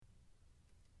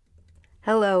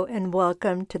Hello, and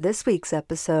welcome to this week's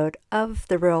episode of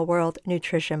the Real World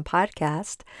Nutrition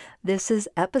Podcast. This is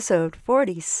episode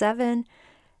 47,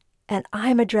 and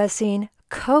I'm addressing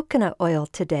coconut oil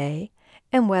today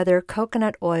and whether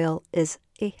coconut oil is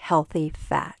a healthy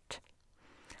fat.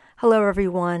 Hello,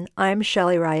 everyone. I'm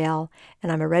Shelley Rael,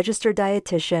 and I'm a registered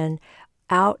dietitian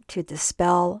out to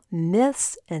dispel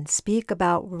myths and speak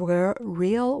about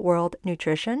real world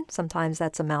nutrition. Sometimes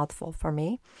that's a mouthful for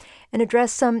me, and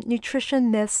address some nutrition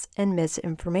myths and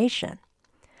misinformation.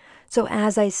 So,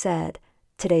 as I said,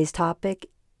 today's topic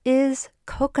is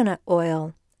coconut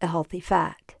oil a healthy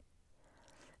fat?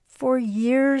 For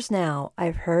years now,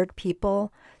 I've heard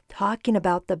people talking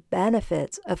about the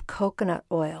benefits of coconut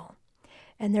oil.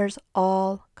 And there's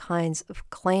all kinds of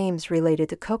claims related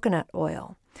to coconut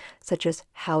oil, such as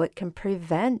how it can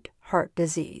prevent heart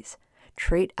disease,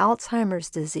 treat Alzheimer's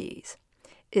disease,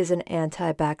 is an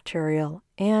antibacterial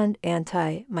and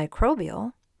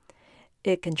antimicrobial.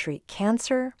 It can treat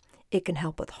cancer, it can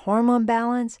help with hormone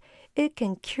balance, it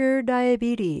can cure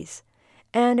diabetes,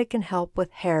 and it can help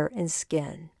with hair and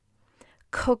skin.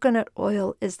 Coconut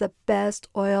oil is the best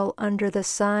oil under the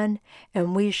sun,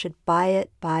 and we should buy it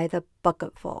by the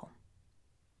bucketful.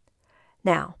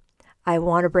 Now, I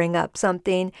want to bring up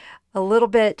something a little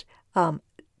bit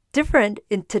different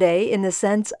today in the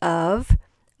sense of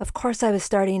course, I was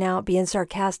starting out being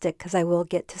sarcastic because I will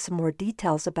get to some more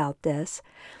details about this.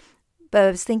 But I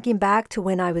was thinking back to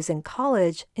when I was in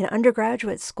college, in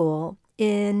undergraduate school,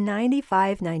 in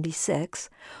 95, 96,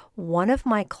 one of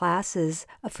my classes,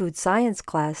 a food science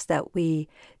class that we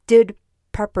did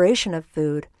preparation of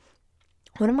food,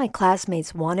 one of my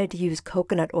classmates wanted to use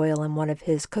coconut oil in one of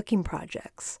his cooking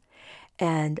projects.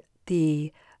 And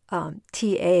the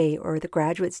TA, or the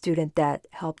graduate student that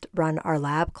helped run our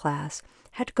lab class,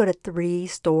 had to go to 3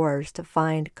 stores to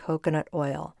find coconut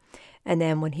oil. And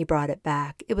then when he brought it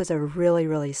back, it was a really,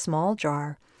 really small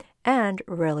jar and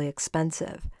really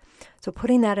expensive. So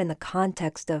putting that in the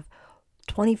context of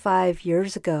 25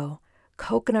 years ago,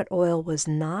 coconut oil was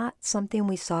not something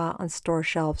we saw on store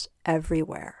shelves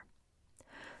everywhere.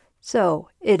 So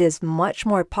it is much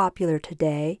more popular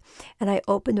today, and I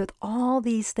opened with all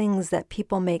these things that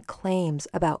people make claims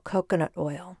about coconut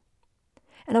oil.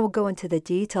 And I will go into the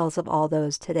details of all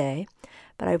those today,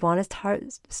 but I want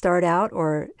to start out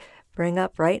or bring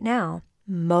up right now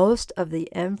most of the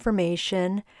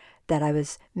information that I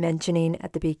was mentioning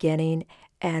at the beginning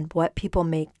and what people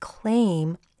make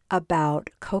claim about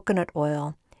coconut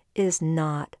oil is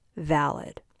not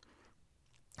valid.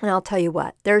 And I'll tell you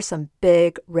what, there's some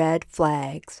big red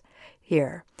flags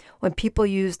here. When people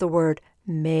use the word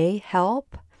may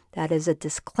help, that is a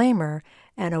disclaimer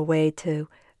and a way to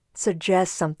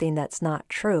suggest something that's not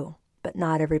true, but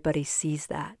not everybody sees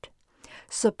that.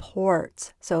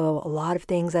 Supports. So a lot of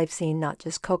things I've seen, not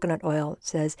just coconut oil,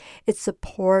 says it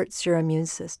supports your immune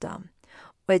system,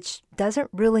 which doesn't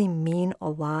really mean a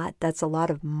lot. That's a lot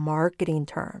of marketing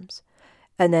terms.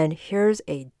 And then here's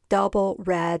a double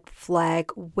red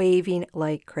flag waving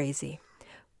like crazy.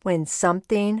 When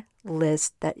something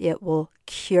lists that it will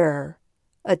cure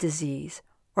a disease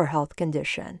or health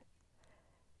condition,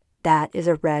 that is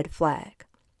a red flag.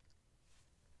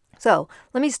 So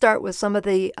let me start with some of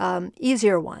the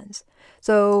easier ones.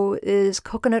 So is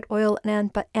coconut oil an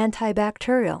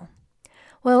antibacterial?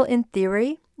 Well, in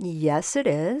theory, yes it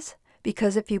is,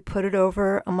 because if you put it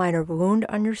over a minor wound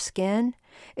on your skin,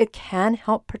 it can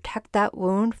help protect that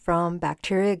wound from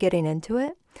bacteria getting into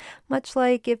it, much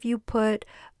like if you put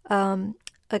a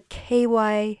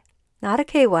KY, not a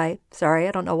KY, sorry,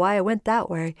 I don't know why I went that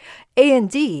way,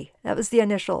 A&D, that was the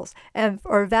initials,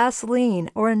 or Vaseline,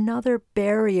 or another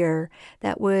barrier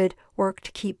that would work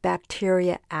to keep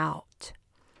bacteria out.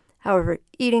 However,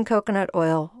 eating coconut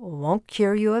oil won't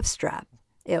cure you of strep.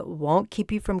 It won't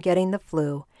keep you from getting the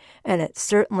flu, and it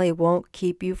certainly won't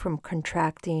keep you from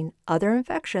contracting other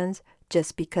infections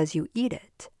just because you eat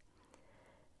it.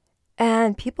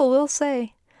 And people will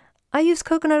say, I use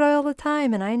coconut oil all the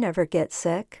time and I never get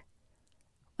sick.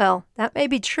 Well, that may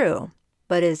be true,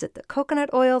 but is it the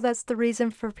coconut oil that's the reason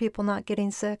for people not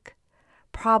getting sick?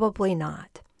 Probably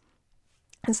not.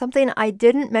 And something I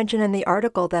didn't mention in the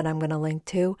article that I'm going to link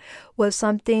to was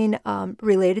something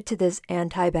related to this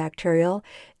antibacterial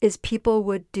is people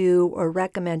would do or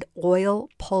recommend oil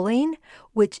pulling,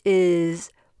 which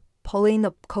is pulling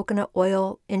the coconut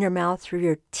oil in your mouth through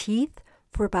your teeth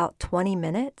for about 20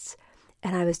 minutes.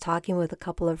 And I was talking with a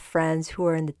couple of friends who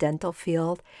are in the dental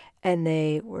field, and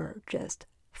they were just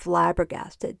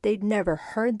flabbergasted. They'd never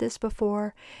heard this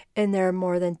before in their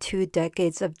more than 2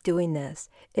 decades of doing this.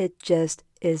 It just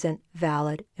isn't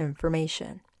valid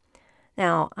information.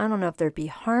 Now, I don't know if there'd be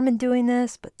harm in doing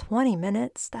this, but 20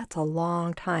 minutes, that's a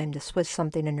long time to swish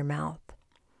something in your mouth.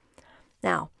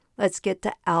 Now, let's get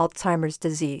to Alzheimer's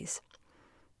disease.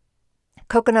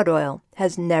 Coconut oil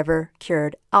has never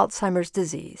cured Alzheimer's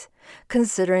disease,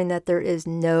 considering that there is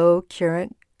no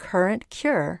current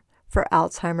cure for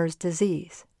Alzheimer's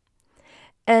disease.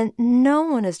 And no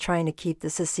one is trying to keep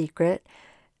this a secret.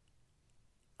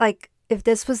 Like, if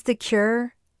this was the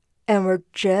cure and we're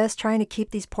just trying to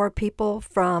keep these poor people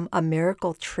from a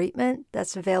miracle treatment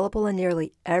that's available in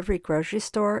nearly every grocery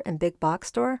store and big box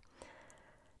store,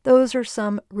 those are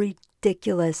some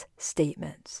ridiculous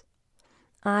statements.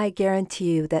 I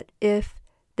guarantee you that if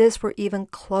this were even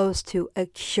close to a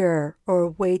cure or a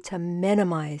way to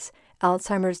minimize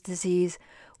Alzheimer's disease,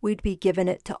 we'd be giving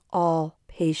it to all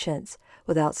patients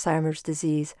with Alzheimer's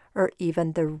disease or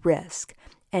even the risk.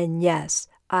 And yes,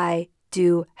 I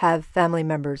do have family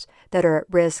members that are at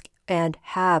risk and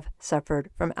have suffered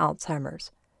from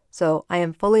Alzheimer's. So I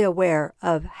am fully aware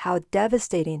of how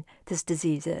devastating this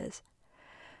disease is.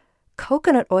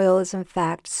 Coconut oil is in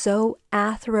fact so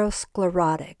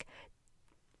atherosclerotic,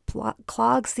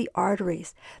 clogs the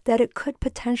arteries, that it could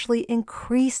potentially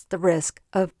increase the risk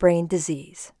of brain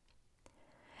disease.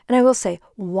 And I will say,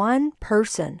 one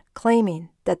person claiming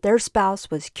that their spouse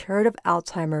was cured of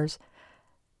Alzheimer's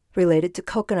related to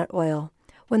coconut oil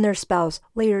when their spouse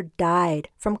later died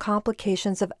from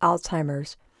complications of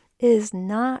Alzheimer's is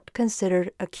not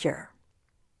considered a cure.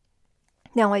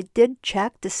 Now, I did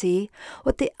check to see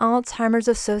what the Alzheimer's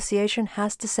Association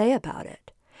has to say about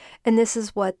it. And this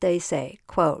is what they say,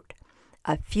 quote,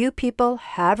 "A few people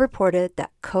have reported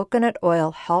that coconut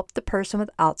oil helped the person with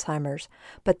Alzheimer's,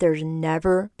 but there's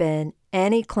never been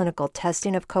any clinical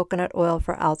testing of coconut oil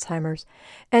for Alzheimer's,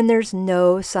 and there's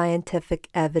no scientific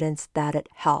evidence that it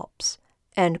helps."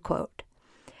 End quote.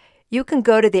 You can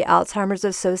go to the Alzheimer's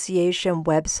Association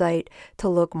website to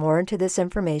look more into this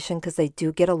information because they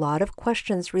do get a lot of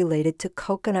questions related to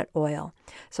coconut oil.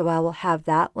 So I will have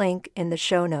that link in the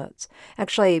show notes.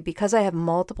 Actually, because I have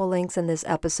multiple links in this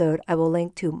episode, I will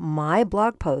link to my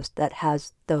blog post that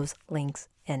has those links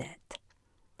in it.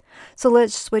 So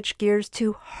let's switch gears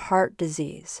to heart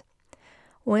disease.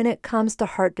 When it comes to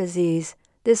heart disease,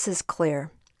 this is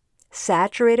clear.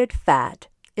 Saturated fat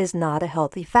is not a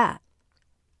healthy fat.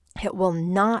 It will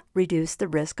not reduce the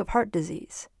risk of heart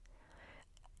disease.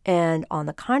 And on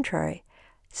the contrary,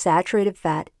 saturated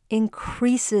fat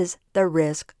increases the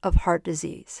risk of heart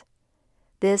disease.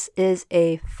 This is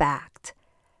a fact.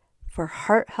 For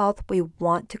heart health, we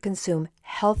want to consume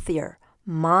healthier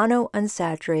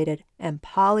monounsaturated and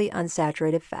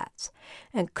polyunsaturated fats,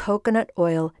 and coconut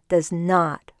oil does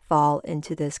not fall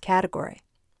into this category.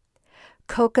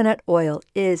 Coconut oil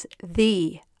is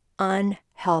the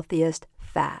unhealthiest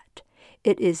fat.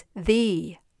 It is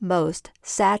the most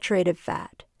saturated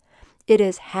fat. It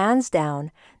is hands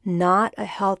down not a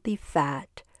healthy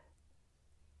fat,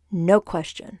 no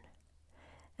question.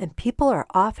 And people are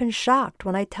often shocked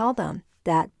when I tell them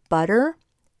that butter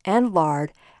and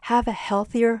lard have a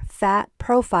healthier fat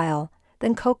profile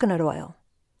than coconut oil.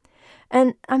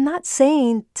 And I'm not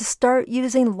saying to start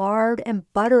using lard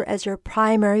and butter as your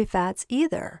primary fats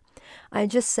either. I'm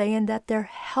just saying that they're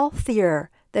healthier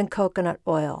than coconut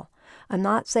oil. I'm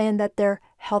not saying that they're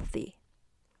healthy.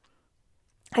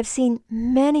 I've seen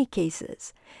many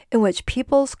cases in which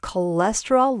people's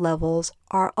cholesterol levels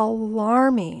are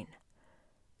alarming.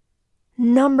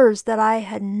 Numbers that I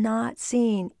had not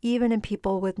seen even in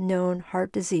people with known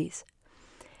heart disease.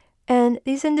 And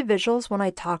these individuals, when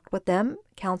I talk with them,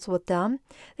 counsel with them,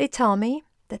 they tell me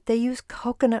that they use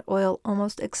coconut oil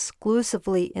almost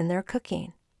exclusively in their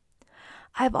cooking.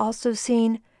 I've also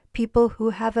seen people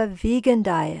who have a vegan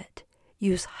diet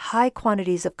use high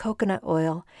quantities of coconut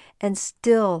oil and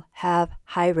still have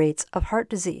high rates of heart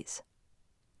disease.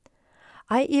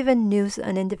 I even knew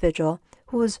an individual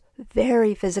who was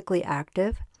very physically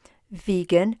active,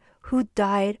 vegan, who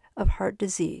died of heart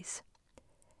disease.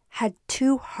 Had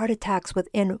 2 heart attacks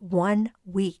within 1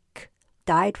 week,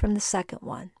 died from the second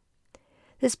one.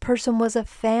 This person was a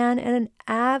fan and an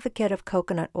advocate of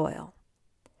coconut oil.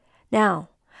 Now,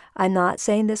 I'm not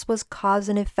saying this was cause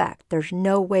and effect. There's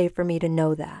no way for me to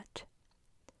know that.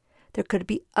 There could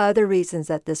be other reasons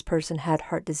that this person had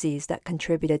heart disease that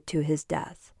contributed to his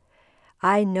death.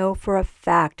 I know for a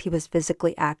fact he was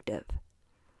physically active.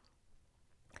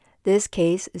 This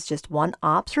case is just one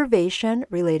observation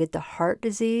related to heart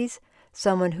disease,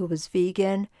 someone who was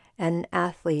vegan and an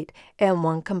athlete, and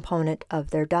one component of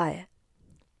their diet.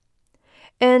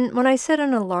 And when I said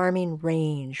an alarming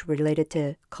range related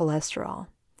to cholesterol,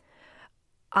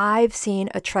 I've seen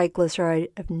a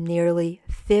triglyceride of nearly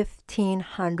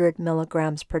 1,500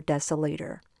 milligrams per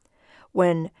deciliter,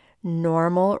 when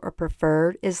normal or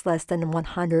preferred is less than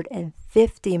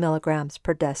 150 milligrams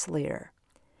per deciliter.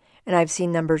 And I've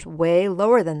seen numbers way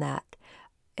lower than that.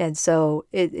 And so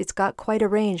it's got quite a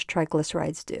range,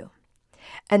 triglycerides do.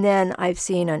 And then I've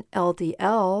seen an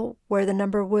LDL where the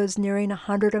number was nearing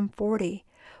 140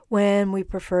 when we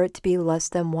prefer it to be less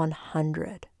than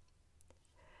 100.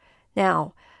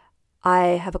 Now, I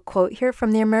have a quote here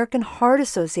from the American Heart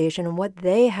Association and what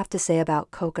they have to say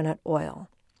about coconut oil.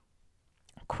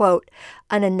 Quote,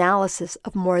 an analysis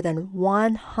of more than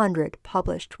 100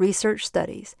 published research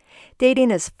studies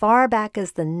dating as far back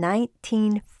as the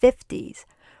 1950s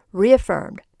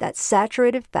reaffirmed that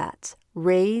saturated fats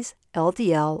raise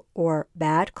LDL or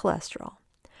bad cholesterol.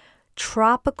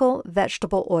 Tropical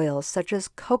vegetable oils such as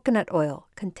coconut oil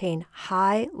contain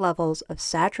high levels of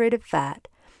saturated fat,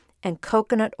 and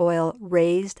coconut oil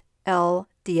raised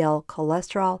LDL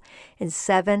cholesterol in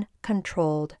 7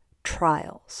 controlled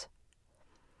trials.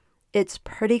 It's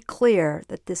pretty clear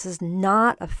that this is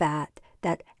not a fat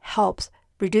that helps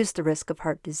reduce the risk of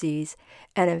heart disease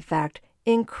and, in fact,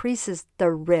 increases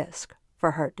the risk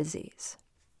for heart disease.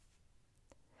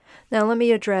 Now, let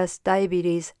me address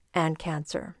diabetes and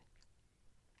cancer.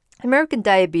 American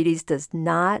Diabetes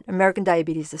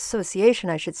Association,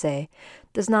 I should say,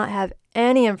 does not have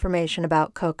any information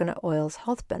about coconut oil's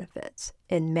health benefits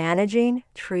in managing,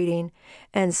 treating,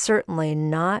 and certainly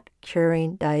not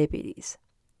curing diabetes.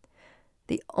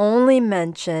 The only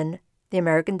mention the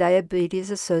American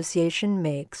Diabetes Association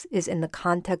makes is in the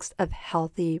context of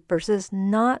healthy versus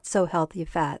not so healthy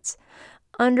fats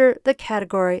under the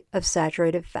category of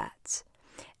saturated fats.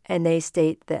 And they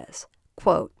state this,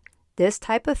 quote, this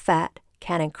type of fat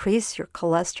can increase your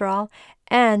cholesterol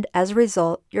and, as a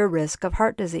result, your risk of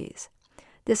heart disease.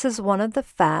 This is one of the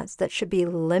fats that should be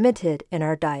limited in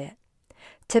our diet.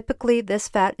 Typically, this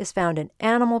fat is found in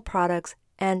animal products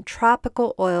and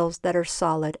tropical oils that are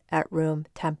solid at room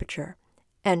temperature,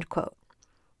 end quote.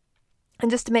 And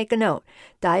just to make a note,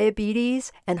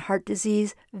 diabetes and heart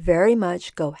disease very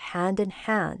much go hand in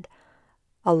hand.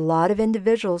 A lot of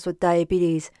individuals with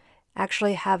diabetes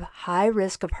actually have high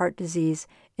risk of heart disease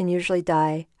and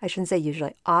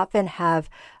often have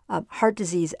heart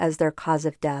disease as their cause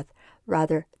of death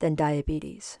rather than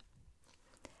diabetes.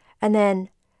 And then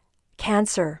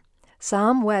cancer.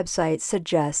 Some websites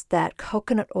suggest that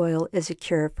coconut oil is a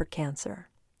cure for cancer.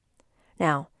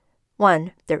 Now,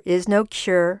 one, there is no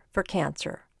cure for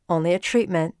cancer, only a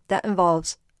treatment that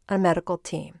involves a medical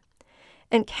team.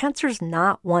 And cancer is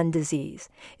not one disease.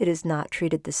 It is not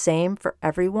treated the same for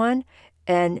everyone,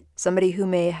 and somebody who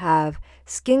may have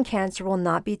skin cancer will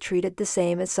not be treated the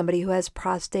same as somebody who has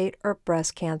prostate or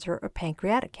breast cancer or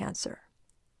pancreatic cancer.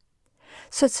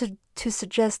 So to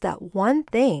suggest that one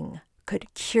thing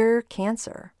could cure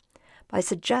cancer by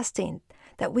suggesting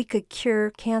that we could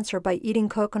cure cancer by eating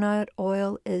coconut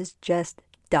oil is just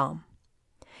dumb.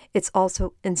 It's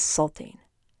also insulting.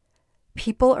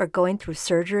 People are going through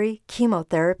surgery,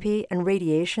 chemotherapy, and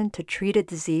radiation to treat a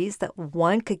disease that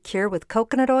one could cure with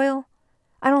coconut oil?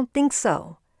 I don't think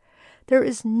so. There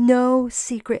is no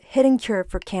secret hidden cure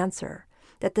for cancer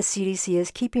that the CDC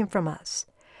is keeping from us.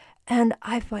 And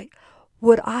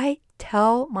would I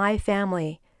tell my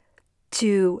family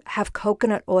to have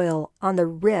coconut oil on the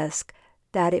risk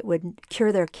that it would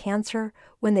cure their cancer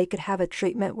when they could have a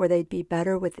treatment where they'd be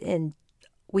better within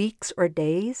weeks or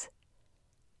days?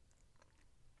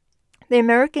 The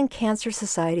American Cancer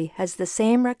Society has the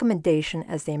same recommendation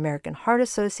as the American Heart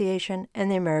Association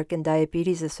and the American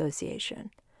Diabetes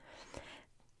Association.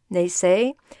 They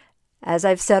say, as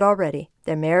I've said already,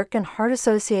 the American Heart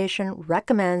Association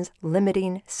recommends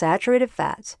limiting saturated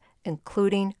fats,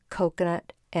 including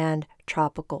coconut and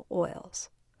tropical oils.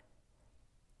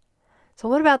 So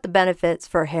what about the benefits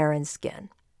for hair and skin?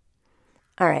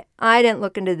 All right, I didn't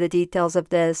look into the details of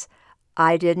this.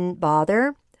 I didn't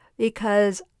bother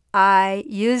because I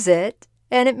use it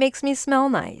and it makes me smell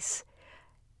nice.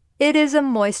 It is a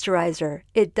moisturizer.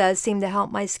 It does seem to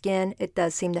help my skin. It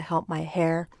does seem to help my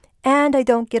hair. And I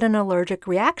don't get an allergic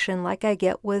reaction like I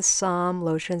get with some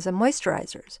lotions and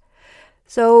moisturizers.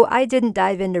 So I didn't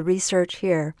dive into research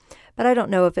here, but I don't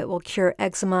know if it will cure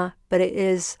eczema, but it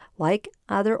is, like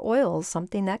other oils,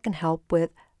 something that can help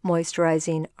with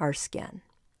moisturizing our skin.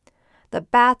 The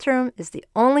bathroom is the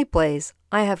only place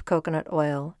I have coconut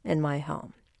oil in my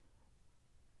home.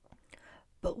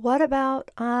 But what about,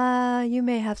 you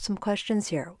may have some questions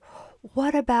here.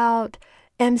 What about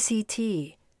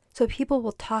MCT? So people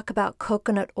will talk about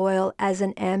coconut oil as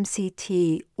an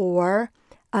MCT or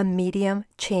a medium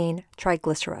chain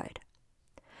triglyceride.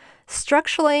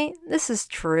 Structurally, this is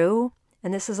true,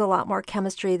 and this is a lot more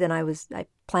chemistry than I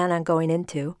plan on going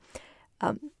into.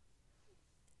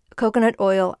 Coconut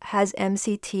oil has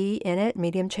MCT in it,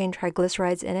 medium chain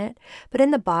triglycerides in it, but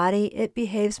in the body, it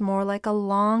behaves more like a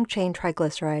long chain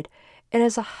triglyceride and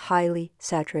is a highly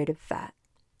saturated fat.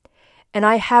 And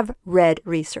I have read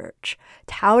research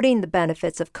touting the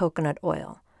benefits of coconut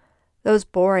oil. Those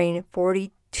boring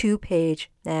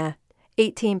 42-page,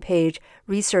 18-page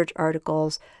research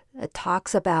articles that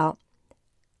talks about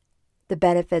the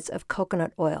benefits of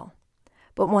coconut oil.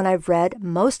 But when I've read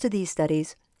most of these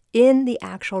studies, in the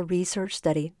actual research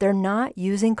study, they're not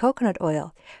using coconut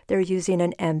oil. They're using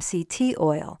an MCT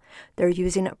oil. They're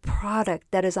using a product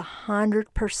that is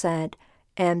 100%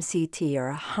 MCT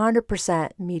or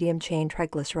 100% medium chain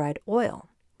triglyceride oil.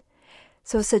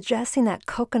 So suggesting that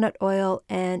coconut oil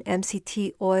and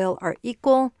MCT oil are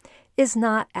equal is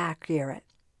not accurate.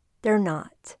 They're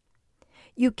not.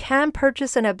 You can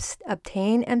purchase and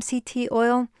obtain MCT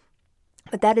oil,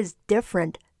 but that is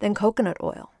different than coconut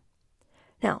oil.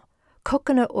 Now,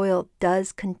 coconut oil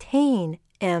does contain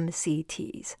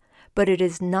MCTs, but it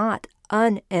is not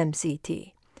an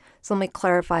MCT. So let me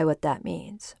clarify what that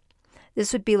means.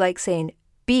 This would be like saying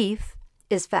beef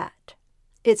is fat.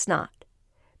 It's not.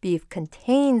 Beef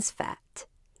contains fat,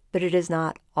 but it is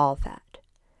not all fat.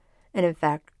 And in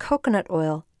fact, coconut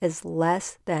oil is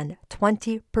less than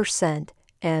 20%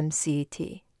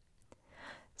 MCT.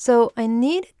 So I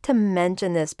needed to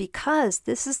mention this because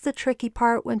this is the tricky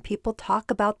part when people talk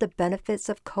about the benefits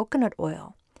of coconut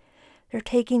oil. They're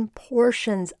taking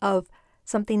portions of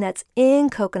something that's in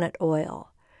coconut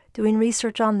oil, doing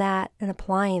research on that and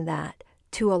applying that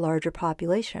to a larger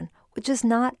population, which is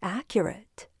not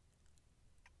accurate.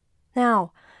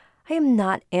 Now, I am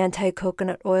not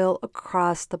anti-coconut oil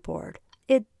across the board.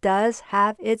 It does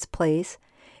have its place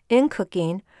in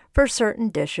cooking for certain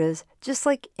dishes, just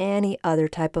like any other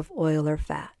type of oil or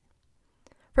fat.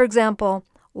 For example,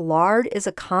 lard is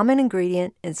a common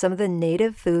ingredient in some of the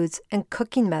native foods and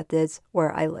cooking methods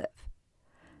where I live.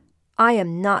 I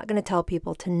am not going to tell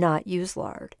people to not use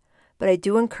lard, but I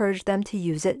do encourage them to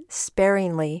use it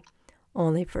sparingly,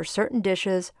 only for certain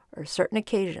dishes or certain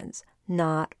occasions,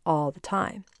 not all the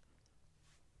time.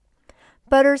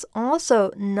 Butter's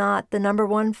also not the number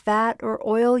one fat or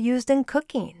oil used in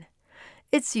cooking.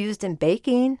 It's used in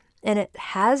baking, and it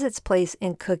has its place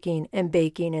in cooking and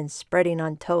baking and spreading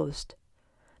on toast.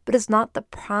 But it's not the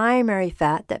primary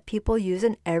fat that people use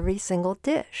in every single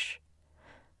dish.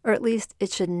 Or at least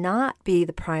it should not be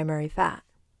the primary fat.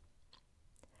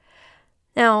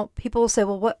 Now, people will say,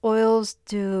 well, what oils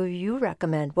do you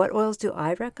recommend? What oils do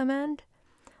I recommend?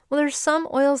 Well, there's some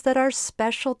oils that are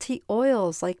specialty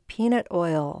oils, like peanut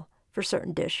oil for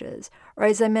certain dishes, or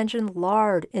as I mentioned,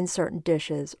 lard in certain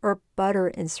dishes, or butter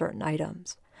in certain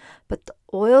items. But the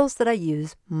oils that I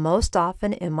use most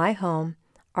often in my home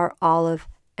are olive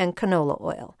and canola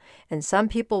oil. And some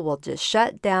people will just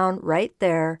shut down right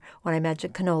there when I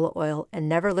mention canola oil and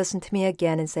never listen to me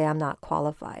again and say I'm not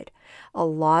qualified. A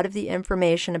lot of the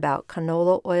information about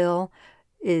canola oil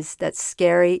that's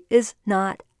scary is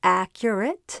not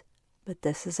accurate, but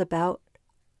this is about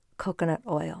coconut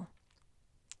oil.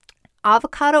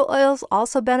 Avocado oil is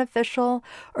also beneficial,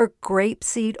 or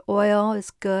grapeseed oil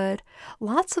is good.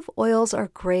 Lots of oils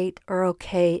are great or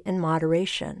okay in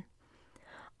moderation.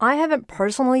 I haven't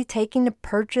personally taken to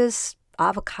purchase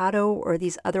avocado or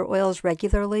these other oils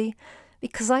regularly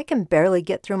because I can barely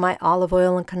get through my olive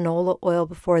oil and canola oil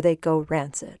before they go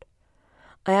rancid.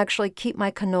 I actually keep my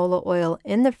canola oil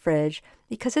in the fridge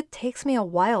because it takes me a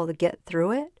while to get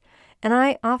through it, and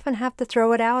I often have to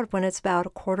throw it out when it's about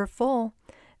a quarter full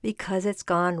because it's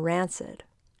gone rancid.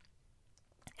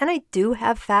 And I do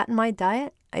have fat in my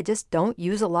diet. I just don't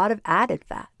use a lot of added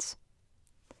fats.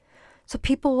 So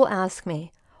people will ask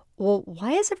me, well,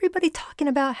 why is everybody talking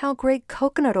about how great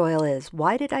coconut oil is?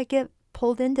 Why did I get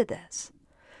pulled into this?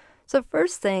 So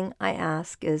first thing I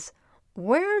ask is,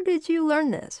 where did you learn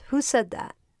this? Who said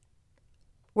that?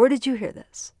 Where did you hear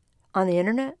this? On the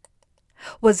internet?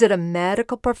 Was it a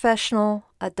medical professional,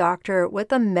 a doctor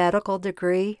with a medical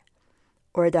degree,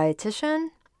 or a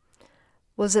dietitian?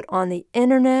 Was it on the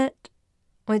internet?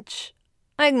 Which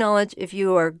I acknowledge, if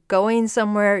you are going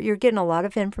somewhere, you're getting a lot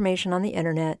of information on the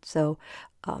internet. So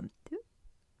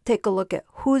take a look at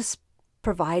who's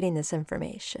providing this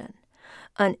information.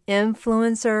 An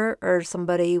influencer or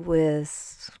somebody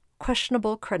with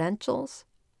questionable credentials?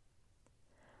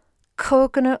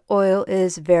 Coconut oil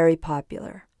is very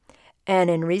popular. And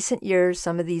in recent years,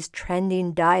 some of these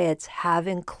trending diets have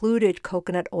included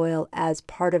coconut oil as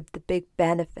part of the big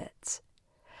benefits.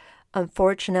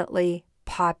 Unfortunately,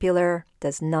 popular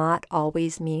does not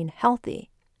always mean healthy.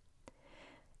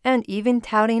 And even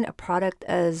touting a product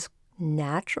as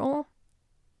natural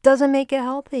doesn't make it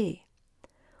healthy.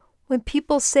 When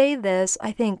people say this,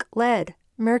 I think lead,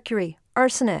 mercury,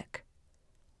 arsenic.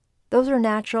 Those are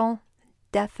natural,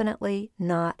 definitely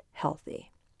not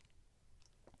healthy.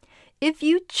 If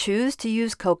you choose to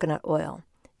use coconut oil,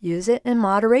 use it in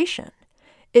moderation.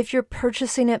 If you're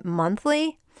purchasing it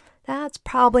monthly, that's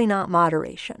probably not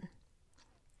moderation.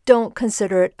 Don't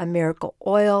consider it a miracle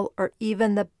oil or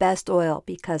even the best oil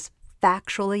because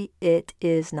factually it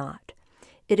is not.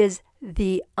 It is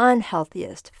the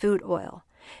unhealthiest food oil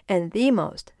and the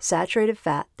most saturated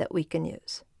fat that we can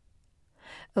use.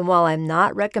 And while I'm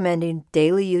not recommending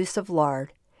daily use of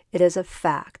lard, it is a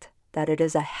fact that it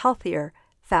is a healthier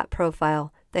fat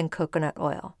profile than coconut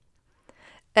oil.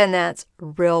 And that's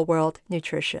Real World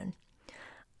Nutrition.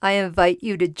 I invite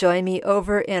you to join me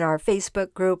over in our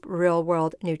Facebook group, Real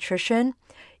World Nutrition.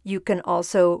 You can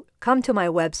also come to my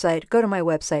website, go to my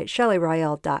website,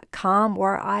 ShellyRael.com,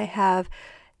 where I have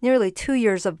nearly 2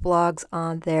 years of blogs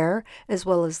on there, as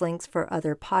well as links for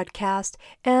other podcasts,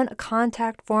 and a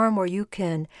contact form where you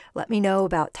can let me know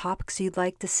about topics you'd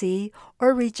like to see,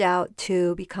 or reach out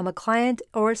to become a client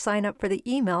or sign up for the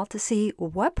email to see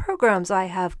what programs I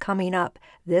have coming up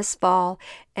this fall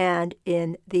and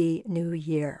in the new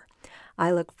year.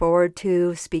 I look forward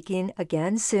to speaking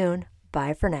again soon.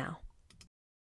 Bye for now.